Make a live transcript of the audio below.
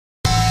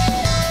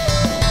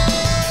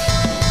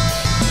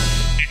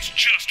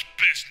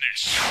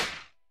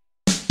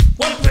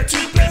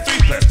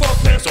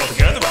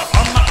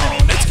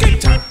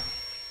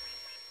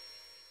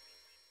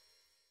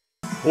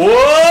Whoa!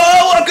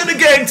 Welcome to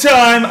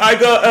Game-Tyme! I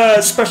got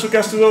a special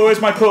guest as always,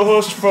 my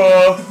co-host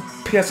for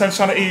PSN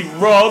Sanity,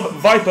 Rob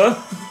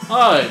Viper.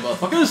 Hi,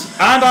 motherfuckers!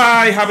 And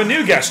I have a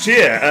new guest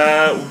here.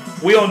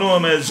 We all know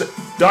him as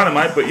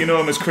Dynamite, but you know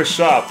him as Chris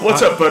Sharpe.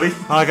 What's up, buddy?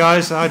 Hi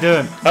guys, how you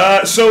doing?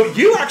 So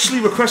you actually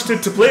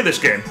requested to play this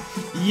game.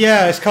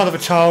 Yeah, it's kind of a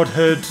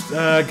childhood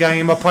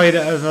game. I played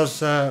it as I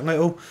was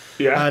little.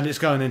 Yeah. And it's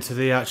going into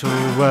the actual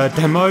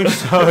demo,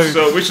 so...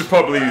 So we should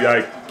probably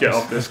get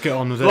off this. Let's get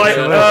on with it. Like,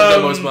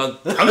 demos, man.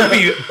 I'm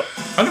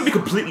gonna be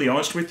completely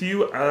honest with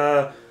you.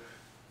 I've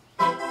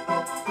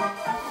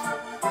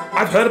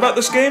heard about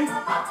this game.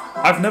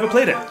 I've never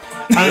played it.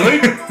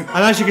 And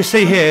as you can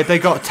see here, they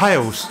got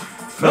Tails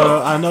for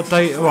an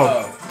update.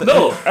 Well, in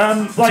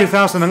like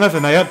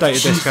 2011 they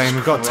updated this game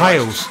and got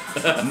Tails.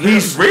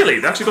 He's really?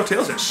 They actually got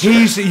Tails in.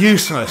 He's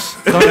useless.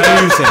 Don't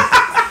use him.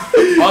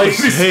 At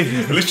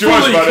least you're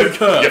honest about it.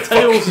 Yeah,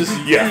 Tails is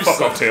useless.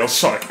 Fuck off, Tails.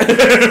 Sonic.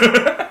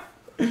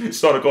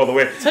 Sonic all the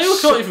way.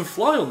 Tails can't even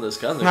fly on this,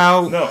 can they?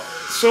 No.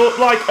 So,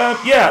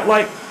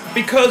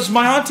 because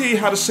my auntie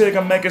had a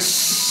Sega Mega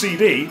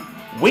CD,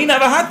 we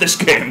never had this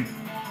game.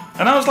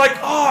 And I was like,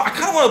 I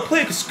kind of want to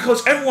play it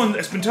because everyone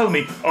has been telling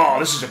me,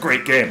 this is a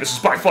great game. This is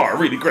by far a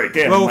really great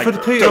game. Well, like, for the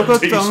people, I've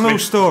got a little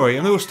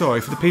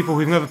story for the people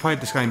who've never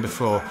played this game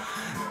before.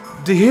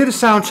 Do you hear the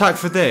soundtrack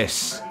for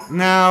this?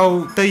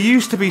 Now, there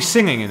used to be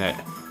singing in it,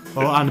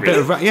 and a bit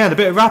of a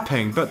bit of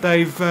rapping, but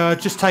they've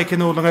just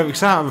taken all the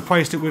lyrics out and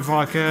replaced it with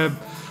like a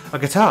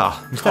guitar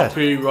instead.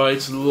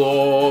 Copyright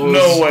laws.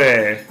 No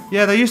way.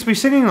 Yeah, they used to be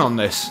singing on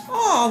this.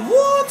 Oh,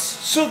 what?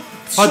 So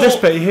this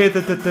bit, you hear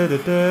the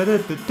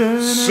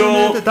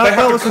So they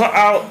had to cut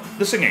out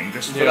the singing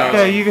just for that.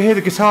 Yeah, you can hear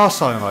the guitar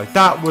solo.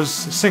 That was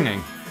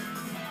singing.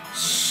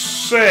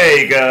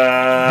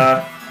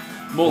 Sega.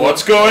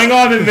 What's going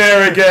on in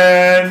there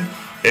again?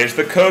 Is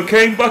the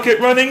cocaine bucket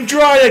running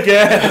dry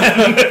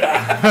again?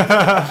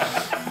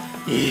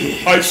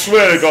 I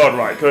swear to God,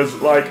 right? Because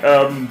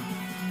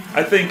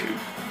I think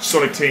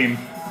Sonic Team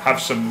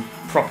have some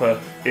proper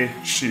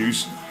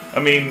issues. I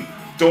mean,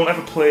 don't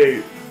ever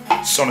play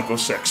Sonic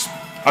 06.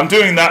 I'm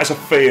doing that as a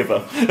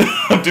favour.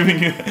 I'm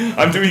doing you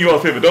all a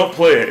favour. Don't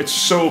play it. It's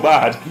so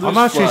bad. I'm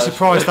actually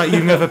surprised that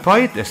you've never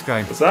played this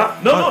game. What's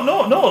that? No.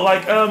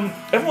 Like,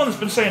 everyone's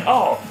been saying,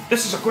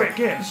 this is a great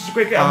game. This is a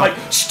great game. I'm like,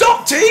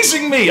 stop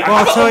teasing me. Well,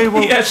 I'll tell you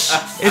what.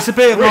 It's a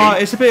bit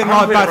like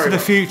Back to the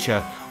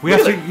Future. We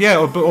have to,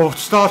 or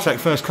Star Trek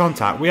First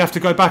Contact. We have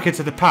to go back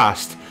into the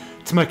past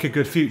to make a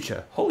good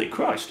future. Holy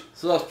Christ!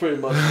 So that's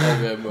pretty much the whole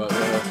game right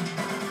there.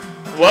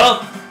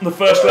 Well, the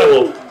first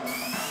level.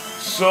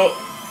 So.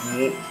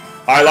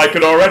 I like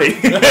it already.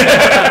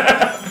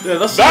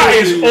 That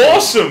is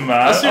awesome,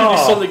 man. That's the only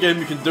Sonic game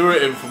you can do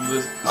it in from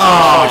this.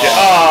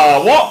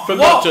 What? From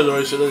that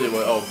generation,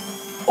 anyway.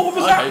 What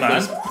was that, man?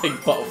 Those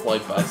pink butterfly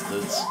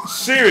bastards.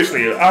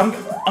 Seriously, I'm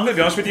gonna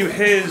be honest with you.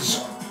 His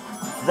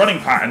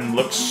running pattern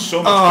looks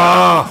so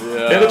much better.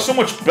 Yeah. It looks so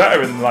much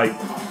better in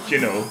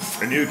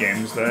the new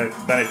games than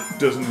it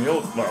does in the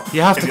old. Well,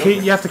 you have to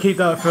keep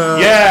that for.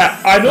 Yeah,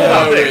 I know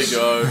about this.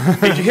 There you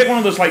go. If you hit one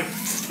of those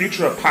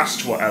future or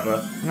past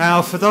whatever.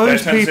 Now, for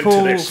those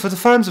people, for the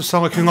fans of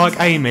Sonic who like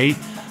Amy,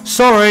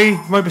 sorry,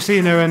 won't be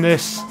seeing her in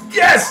this.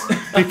 Yes.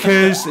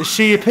 Because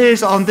she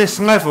appears on this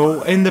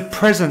level in the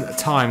present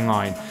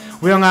timeline.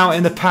 We are now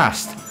in the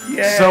past.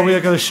 Yay. So we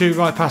are going to shoot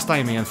right past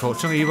Amy,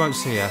 unfortunately. You won't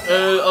see her.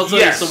 I'll tell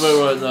you something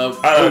right now.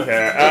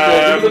 Okay.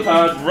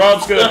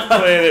 Rob's going to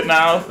play it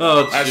now.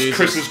 As Jesus.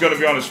 Chris is going to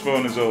be on his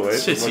phone as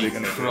always. What are you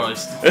going to do?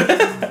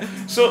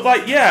 So,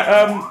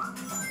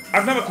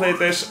 I've never played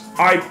this.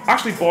 I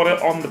actually bought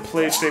it on the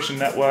PlayStation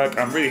Network.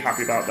 I'm really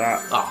happy about that.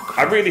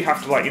 I really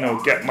have to,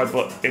 get my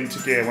butt into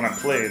gear when I'm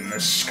playing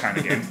this kind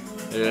of game.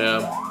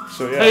 Yeah.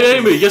 So, yeah. Hey,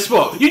 Amy, guess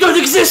what? You don't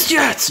exist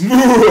yet!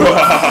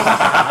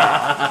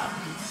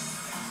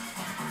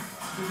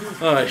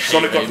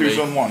 Sonic got through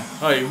Zone 1.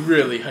 I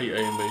really hate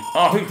Amy.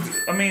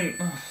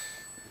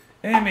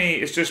 Amy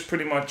is just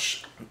pretty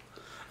much...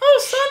 Oh,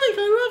 Sonic,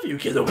 I love you.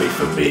 Get away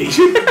from me.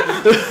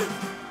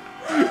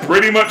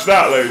 Pretty much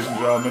that, ladies and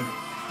gentlemen.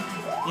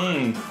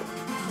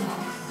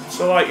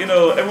 So,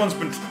 everyone's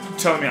been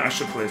telling me I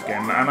should play this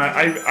game, and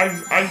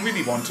I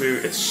really want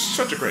to. It's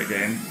such a great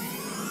game.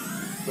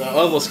 I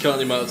almost count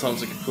the amount of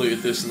times I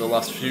completed this in the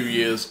last few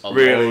years alone.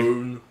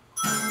 Really?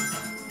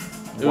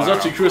 It was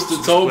actually Chris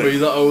that told me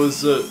that I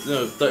was,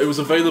 that it was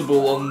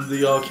available on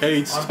the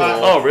arcade store.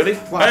 Oh, really?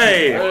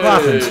 Hey! What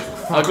happened?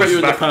 I got you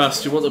in the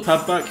past. You want the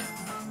pad back?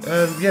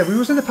 Yeah, we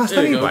was in the past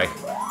anyway.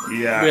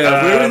 Yeah.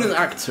 We're in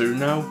Act 2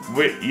 now.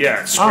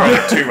 It's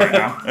Act 2 right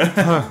now.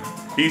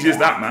 Easy as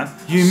that, man.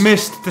 You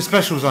missed the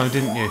special zone,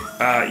 didn't you?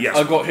 Yes.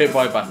 I got hit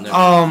by a bat now.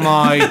 Oh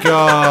my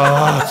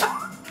god.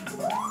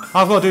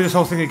 I've got to do this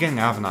whole thing again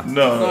now, haven't I?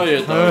 No,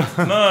 you don't.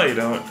 No, you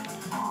don't.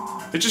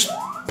 You just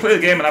play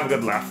the game and have a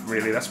good laugh,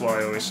 really. That's what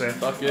I always say.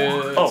 Fuck it.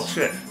 Oh,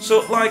 shit.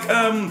 So,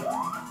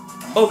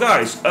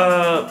 guys,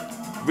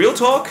 real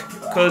talk?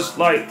 Because,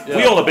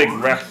 we all are big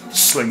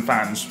wrestling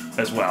fans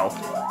as well.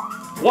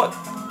 What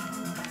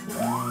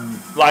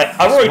like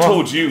I've already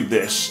told you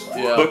this,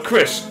 Yeah. but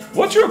Chris,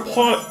 what's your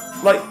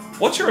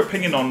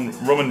opinion on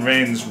Roman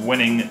Reigns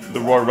winning the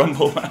Royal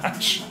Rumble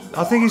match?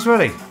 I think he's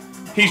ready.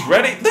 He's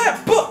ready there,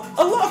 but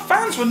a lot of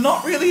fans were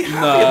not really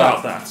happy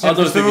about that. I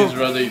don't think he's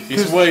ready.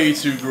 He's way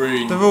too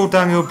green. They're all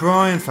Daniel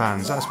Bryan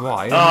fans, that's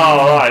why.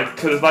 Oh, right,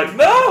 because it's like,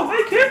 no,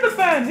 make him the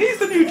fan. He's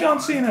the new John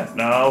Cena.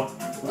 No.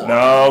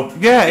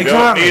 Yeah, You exactly.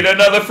 don't need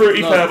another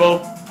fruity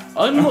pebble.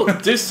 I'm not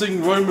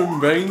dissing Roman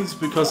Reigns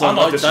because I I'm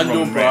not like dissing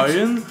Daniel Roman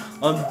Bryan.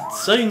 I'm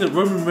saying that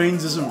Roman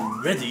Reigns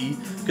isn't ready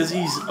because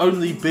he's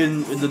only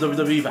been in the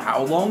WWE for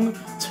how long?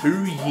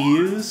 2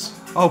 years?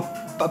 Oh,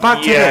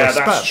 back to Yeah, this.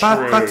 that's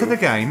Back to true. the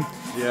game.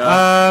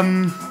 Yeah.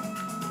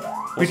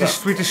 We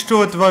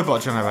destroyed the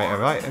robot generator,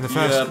 right? In the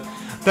first. Yeah.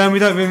 Then we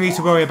don't really need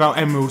to worry about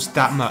emeralds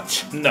that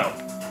much. No.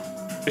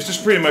 It's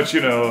just pretty much,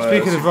 you know...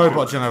 Speaking of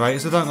robot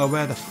generators, I don't know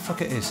where the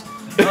fuck it is.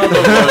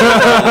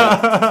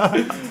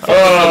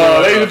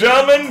 Ladies and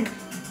gentlemen,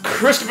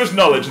 Christopher's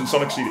knowledge in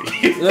Sonic CD.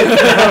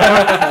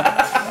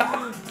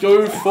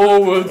 Go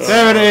forward.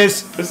 There it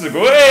is. This is a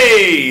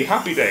great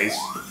happy days.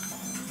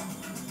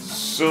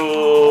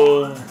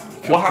 So...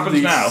 What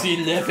happens now?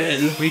 Sea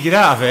level. We get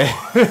out of here.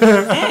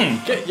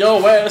 Get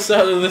your ass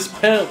out of this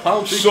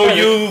paltry So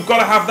panic. you've got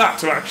to have that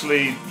to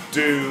actually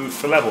do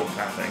the level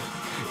kind of thing.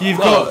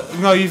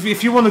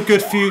 If you want a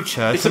good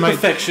future, It's to a make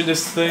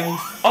perfectionist thing.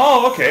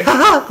 Oh, okay.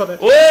 got it.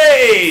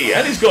 Way!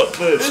 And he's got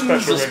the It's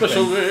special a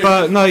special ring thing. ring.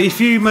 But no, if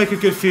you make a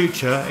good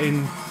future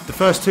in the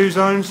first 2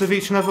 zones of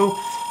each level,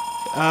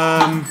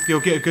 you'll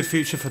get a good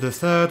future for the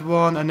 3rd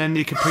one, and then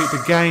you complete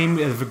the game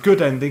with a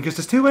good ending, because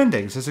there's 2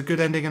 endings. There's a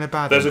good ending and a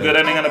bad There's a ending. good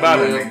ending and a bad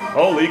ending.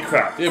 Holy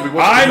crap. Yeah, we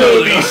watched I it know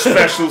earlier. these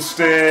special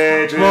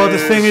stages. Well, the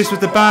thing is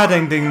with the bad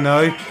ending,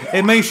 though,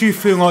 it makes you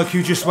feel like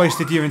you just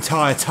wasted your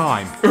entire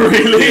time.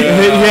 Really?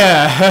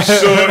 Yeah.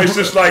 So it's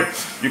just like,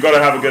 you got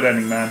to have a good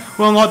ending, man.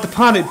 Well, like the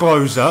planet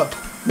blows up,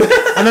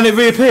 and then it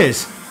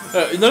reappears.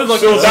 You know, like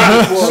So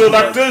that, Sonic 1, so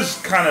that does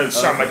kind of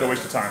sound like a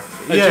waste of time.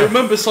 Do you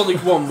remember Sonic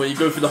 1 where you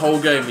go through the whole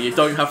game and you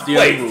don't have the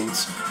Wait.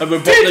 emeralds? And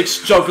Robotnik's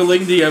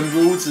juggling the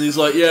emeralds and he's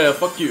like, yeah,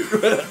 fuck you.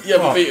 You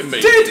haven't beaten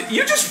me. Did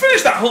you just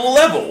finish that whole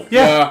level?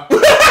 Yeah.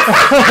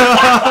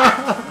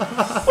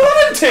 Well,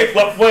 that didn't take...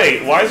 Like,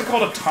 wait, why is it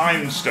called a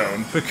time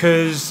stone?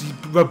 Because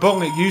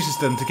Robotnik uses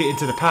them to get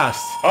into the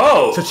past.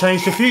 Oh. To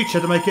change the future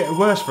to make it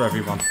worse for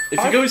everyone.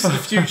 If you go into the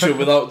future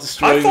without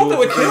destroying I thought they all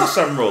were the Chaos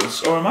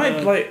Emeralds, or am I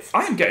like...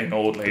 I'm getting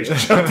old, ladies and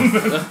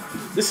gentlemen.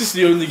 This is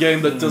the only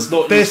game that does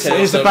not This use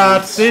is Chaos a bad.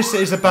 Emeralds. This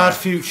is a bad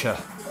future.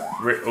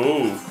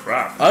 Oh,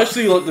 crap. I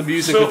actually like the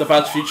music So- of the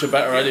bad future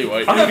better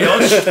anyway. I'm gonna be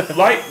honest,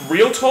 like,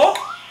 real talk,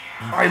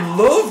 I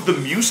love the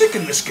music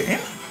in this game.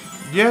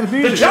 Yeah, the The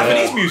music.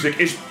 Japanese music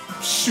is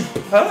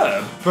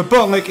superb.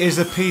 Robotnik is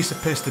a piece of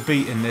piss to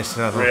beat in this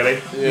level.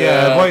 Really?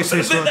 Yeah, what is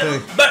this? What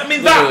do? I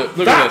mean,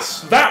 Look at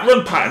this. that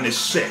run pattern is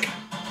sick.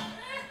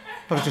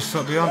 I've just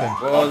stuck behind him.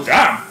 Well,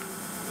 Damn.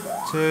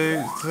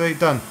 2, 3,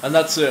 done. and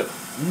that's it.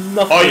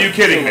 Nothing. Are you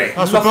kidding to me? it.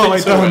 That's Nothing Robotnik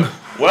to done. it.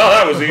 Well,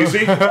 that was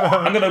easy.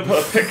 I'm gonna put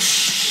a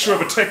picture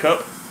of a tick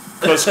up,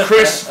 because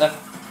Chris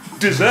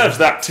deserves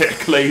that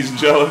tick, ladies and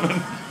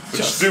gentlemen.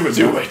 Just do it.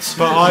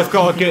 But I've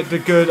got to get the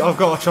good. I've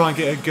got to try and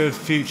get a good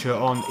future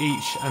on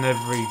each and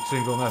every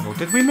single level.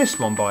 Did we miss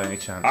one by any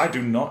chance? I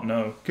do not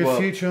know. Good Well-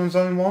 future on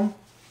zone 1.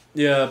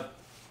 Yeah,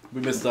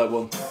 we missed that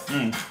one.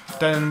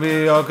 Then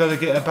we are going to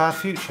get a bad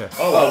future.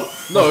 Oh,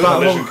 No, Bad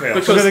Collision one. Chaos. We're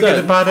because going to get a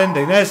then bad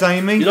ending. There's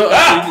Amy. you don't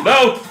Ah!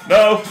 actually,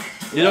 No!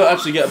 you don't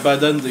actually get a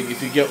bad ending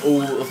if you get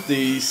all of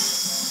the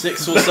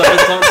 6 or 7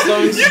 time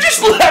stones. You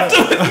just left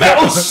him with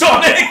Metal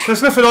Sonic!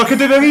 There's nothing I can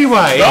do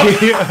anyway.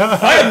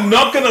 I am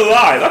not gonna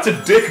lie, that's a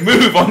dick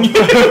move on you.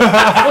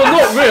 Well,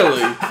 not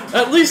really.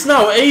 At least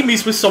now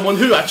Amy's with someone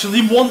who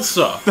actually wants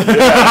her.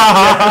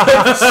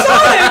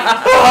 Sonic!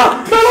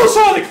 Metal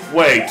Sonic!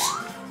 Wait.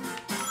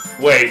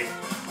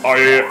 Are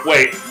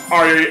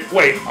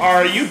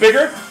you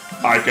bigger?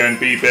 I can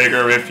be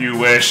bigger if you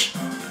wish.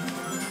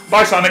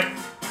 Bye, Sonic.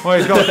 Well,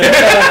 he's got.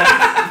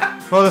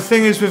 Well, the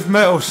thing is with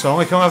Metal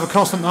Sonic, I have a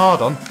constant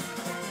hard-on.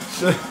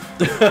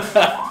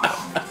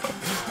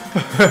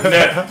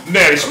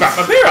 Nearly spat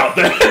my beer out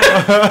there.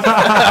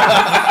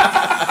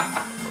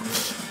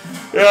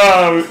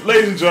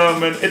 Ladies and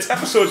gentlemen, it's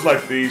episodes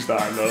like these that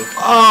I love.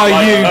 Oh,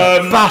 Like, you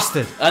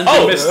bastard! And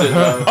you missed it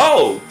though.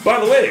 Oh, by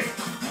the way,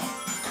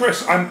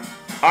 Chris,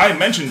 I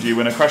mentioned you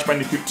in a Crash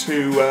Bandicoot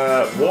 2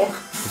 walk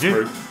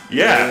through.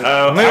 Yeah,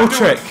 Little I'm doing-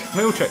 trick.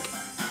 Little trick.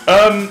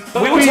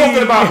 We were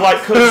talking about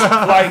like, cause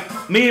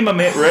like me and my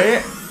mate Ray.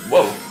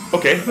 Whoa.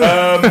 Okay.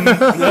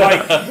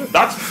 Like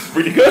that's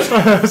really good.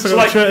 That's a So,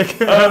 little like,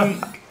 trick.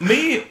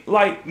 me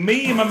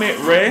and my mate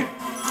Ray.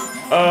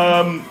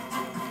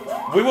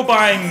 We were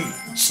buying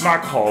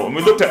snack-hall and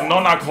we looked at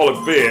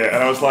non-alcoholic beer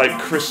and I was like,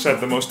 Chris said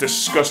the most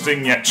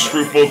disgusting yet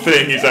truthful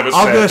thing he's ever said.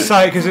 I'm going to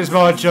say it because it's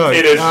my joke.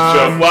 It is a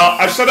joke. Well,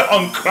 I've said it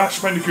on Crash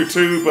Bandicoot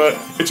 2, but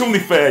it's only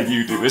fair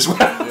you do as well.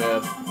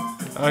 Yeah.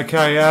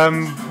 Okay,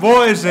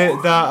 what is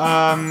it that,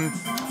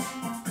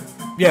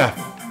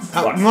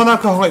 What?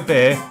 non-alcoholic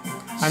beer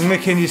and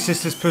licking your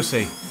sister's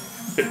pussy.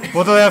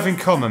 What do they have in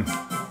common?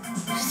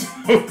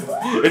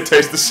 It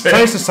tastes the same.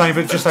 Tastes the same,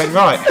 but it just ain't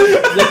right.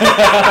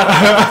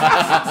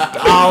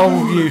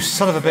 Oh, you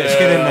son of a bitch,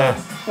 get in there.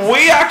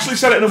 We actually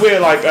said it in a way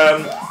like,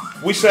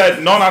 we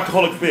said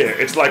non-alcoholic beer.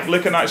 It's like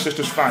Liquor Night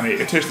Sister's Fanny.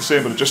 It tastes the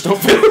same, but it just don't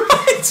feel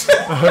right.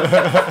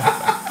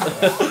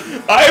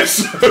 I am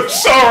so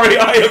sorry.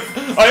 I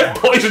have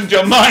poisoned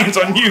your minds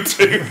on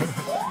YouTube.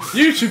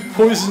 YouTube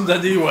poisoned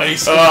anyway.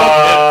 So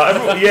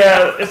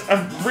Yeah,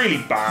 I'm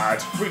really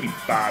bad.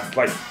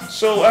 Like,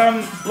 so,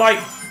 like,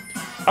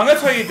 I'm gonna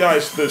tell you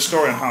guys the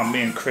story on how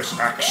me and Chris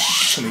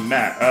actually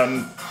met.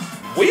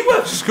 We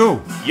were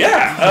School.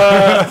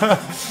 Yeah.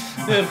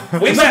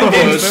 We met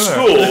in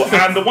school,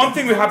 and the one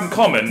thing we had in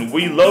common,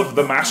 we loved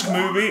the Mask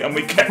movie, and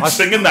we kept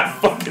singing that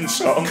fucking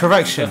song.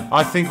 Correction.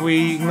 I think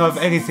we love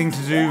anything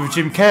to do with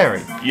Jim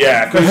Carrey.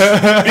 Yeah,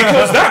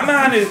 because that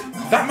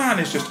man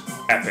is just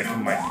epic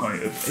in my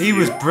point of view. He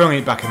was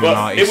brilliant back in the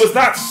 90s. It was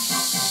that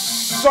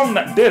song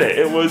that did it.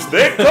 It was,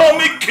 they call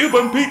me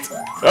Cuban Pete,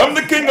 I'm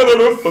the king of the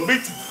rumpa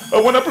beat.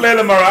 And when I play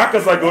the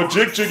maracas, I go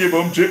jig jiggy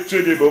boom, jig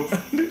jiggy boom.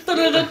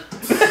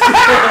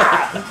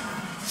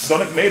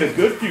 Sonic made a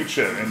good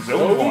future in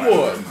Zone 1. I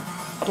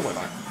don't like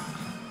that.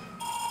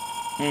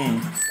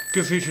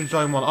 Good future in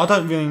Zone 1. I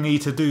don't really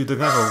need to do the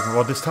level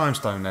or this time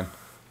stone then.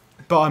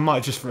 But I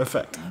might just for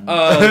effect.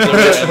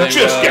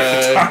 Just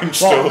get the time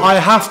stone. Well, I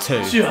have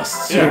to.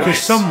 Just because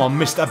someone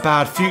missed a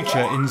bad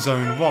future in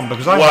Zone 1.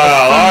 Because I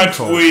aren't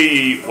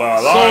we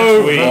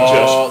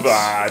just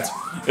bad?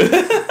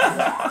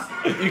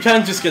 You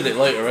can just get it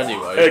later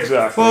anyway.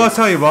 Exactly. Well, I'll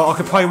tell you what, I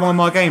could play one of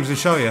my games and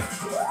show you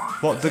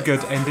what the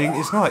good ending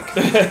is like.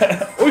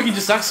 Or you can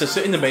just access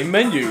it in the main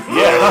menu.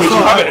 Yeah, that's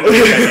what have it in the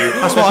menu.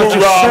 That's what I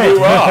just said.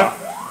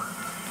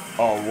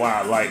 Oh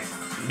wow, like,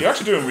 you're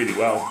actually doing really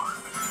well.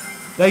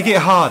 They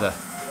get harder.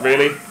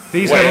 Really?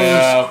 These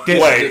levels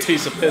get a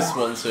piece of piss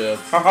ones here.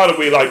 How hard are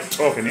we, like,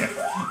 talking here?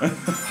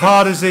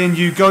 hard as in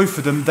you go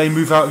for them, they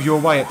move out of your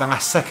way at the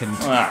last second.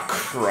 Ah,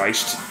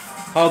 Christ.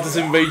 Hard as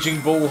in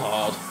Raging Bull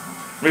hard.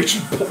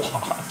 Raging Bull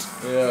hard.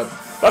 Yeah.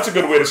 That's a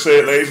good way to say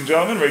it, ladies and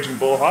gentlemen. Raging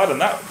Bull hard,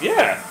 and that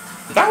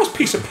was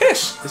piece of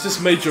piss. It's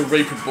just major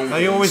rapeable.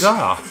 They always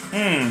are.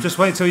 Just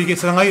wait till you get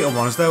to the later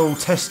ones, they'll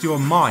test your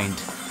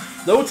mind.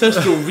 They'll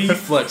test your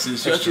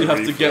reflexes. You actually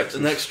have to get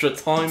an extra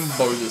time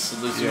bonus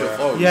in those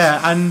UFOs. Yeah,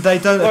 and they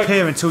don't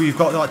appear until you've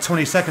got like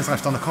 20 seconds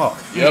left on the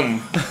clock. Yep.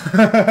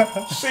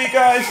 See,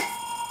 guys,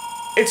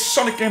 it's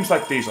Sonic games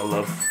like these I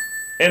love.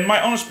 In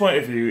my honest point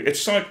of view, it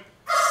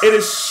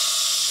is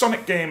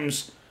Sonic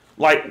games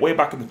like way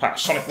back in the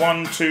past. Sonic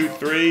 1, 2,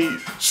 3,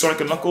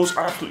 Sonic and Knuckles.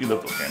 I absolutely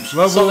love those games.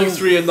 Well, Sonic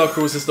 3 and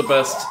Knuckles is the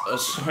best.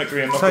 Sonic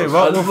 3 and Knuckles. Tell you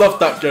what, I love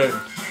that game.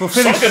 We'll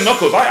finish, Sonic and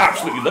Knuckles, I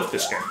absolutely love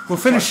this game. we'll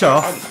finish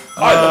off.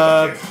 I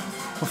love this game.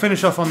 We'll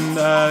finish off on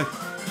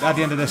at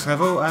the end of this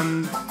level,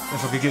 and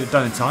if I could get it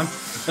done in time,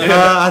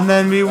 and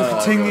then we will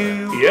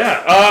continue.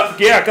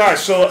 Yeah, guys.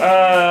 So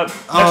next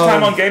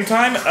time on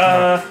Game-Tyme,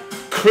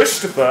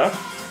 Christopher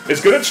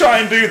is going to try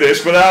and do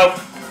this without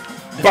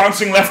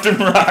bouncing left and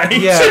right.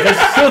 Yeah.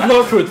 Good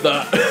luck with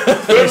that.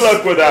 Good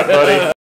luck with that, buddy.